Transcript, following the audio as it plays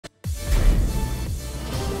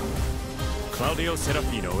Claudio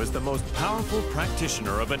Serafino is the most powerful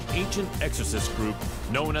practitioner of an ancient exorcist group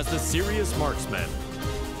known as the Serious Marksmen.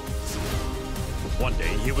 One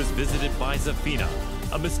day he was visited by Serafina,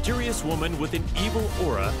 a mysterious woman with an evil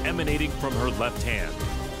aura emanating from her left hand.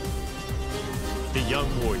 The young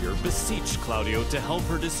warrior beseeched Claudio to help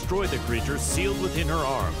her destroy the creature sealed within her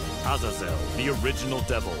arm, Azazel, the original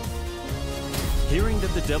devil. Hearing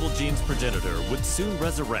that the devil gene's progenitor would soon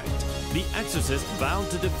resurrect, the exorcist vowed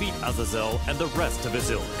to defeat Azazel and the rest of his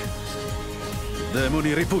ilk.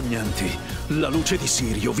 Demoni ripugnanti, la luce di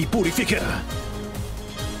Sirio vi purificherà.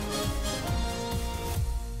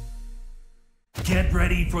 Get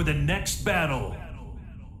ready for the next battle.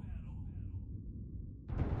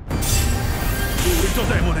 Spirito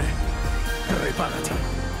demone,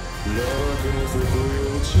 preparati.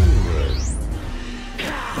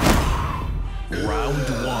 Round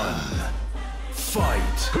 1.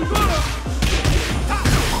 Fight.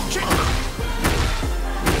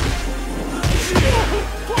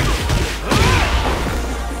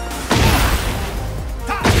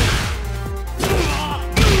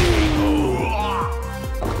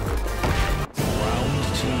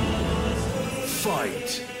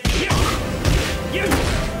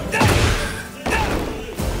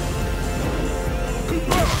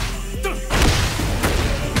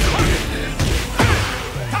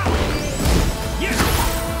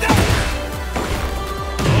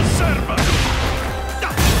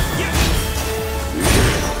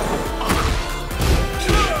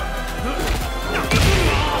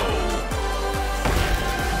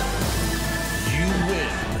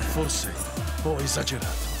 Forse ho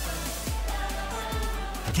esagerato.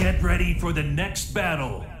 Get ready for the next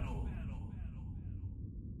battle.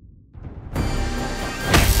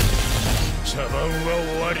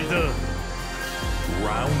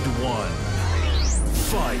 Round 1.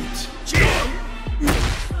 Fight.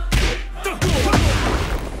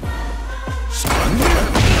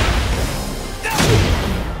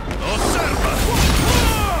 Osserva!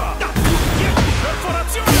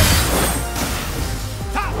 Perforazione!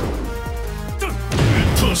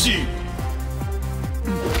 Così.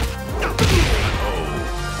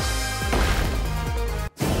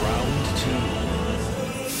 Round 2.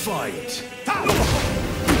 Fight.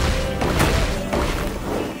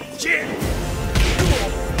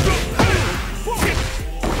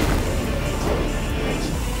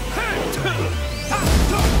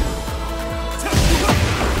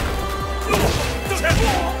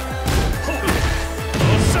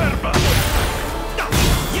 Osserva!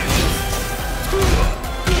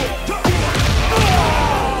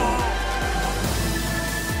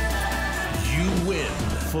 You win.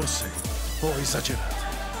 Forse ho esagerato.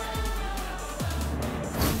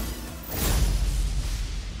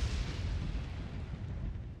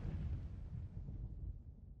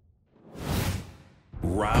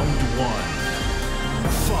 Round 1.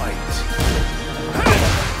 Fight.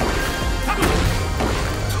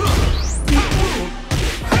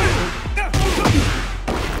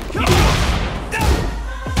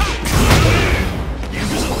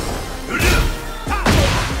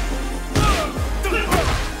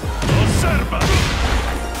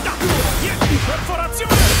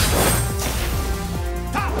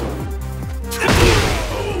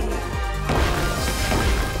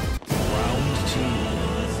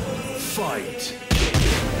 Fight.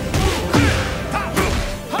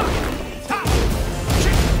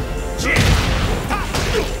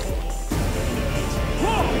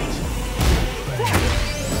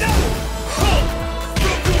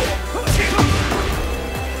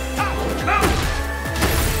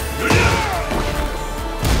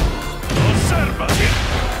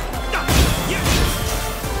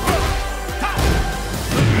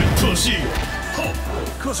 Così.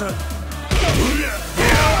 Cosa?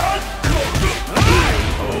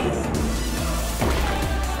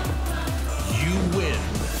 You win.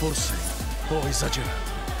 Forse ho esagerato.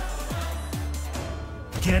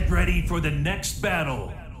 Get ready for the next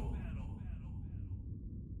battle.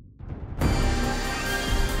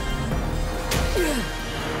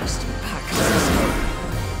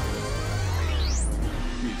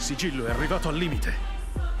 Il sigillo è arrivato al limite.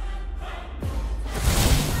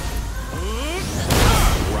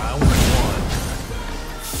 Round 1.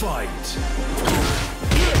 Fight.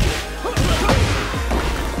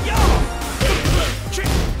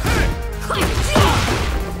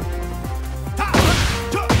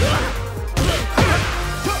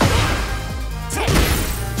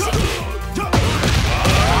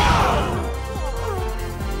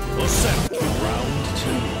 Round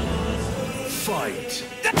 2. Fight.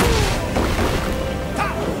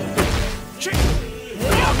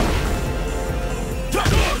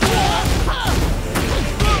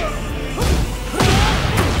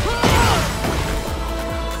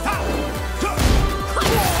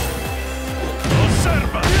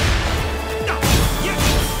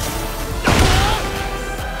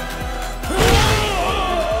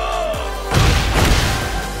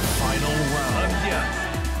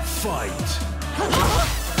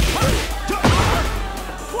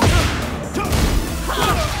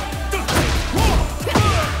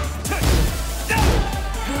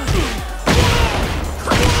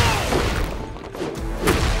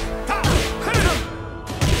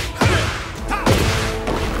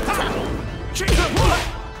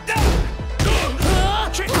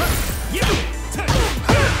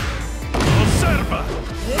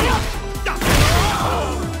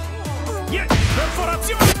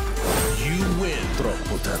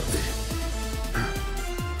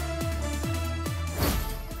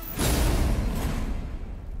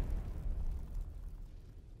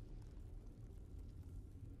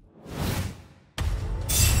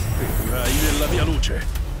 luce.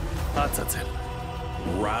 Azazel.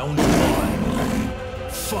 Round 1.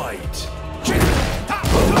 Fight.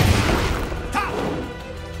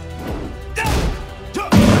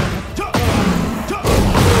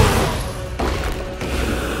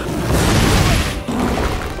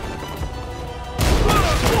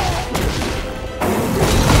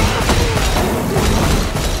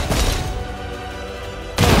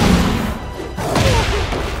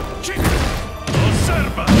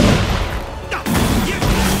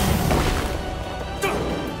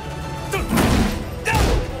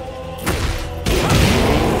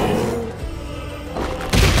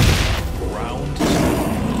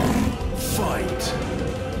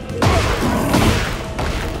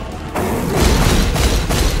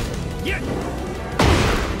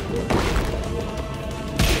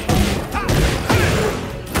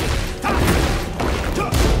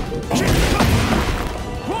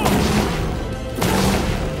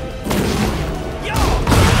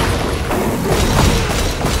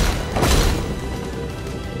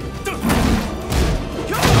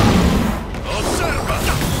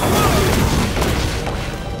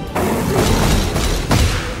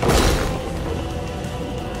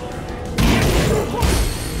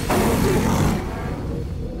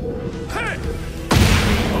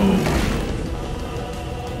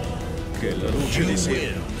 Che la luce di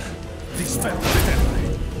Sirio ti sferra le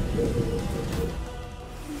tenebre.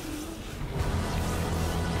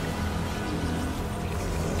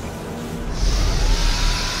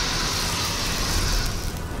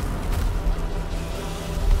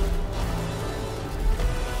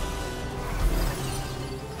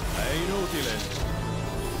 È inutile,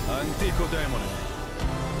 antico demone.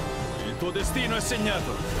 Il tuo destino è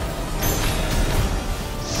segnato.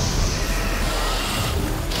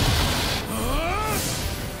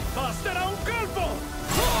 Basterà un colpo!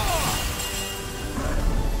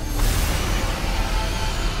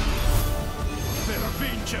 Per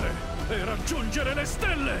vincere e raggiungere le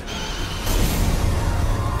stelle!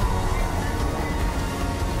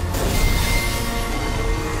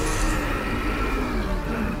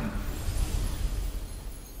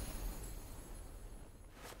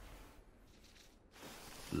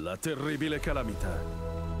 La terribile calamità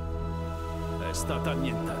è stata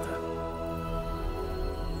annientata.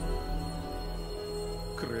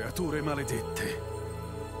 Creature maledette,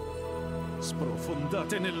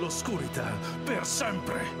 sprofondate nell'oscurità per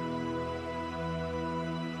sempre.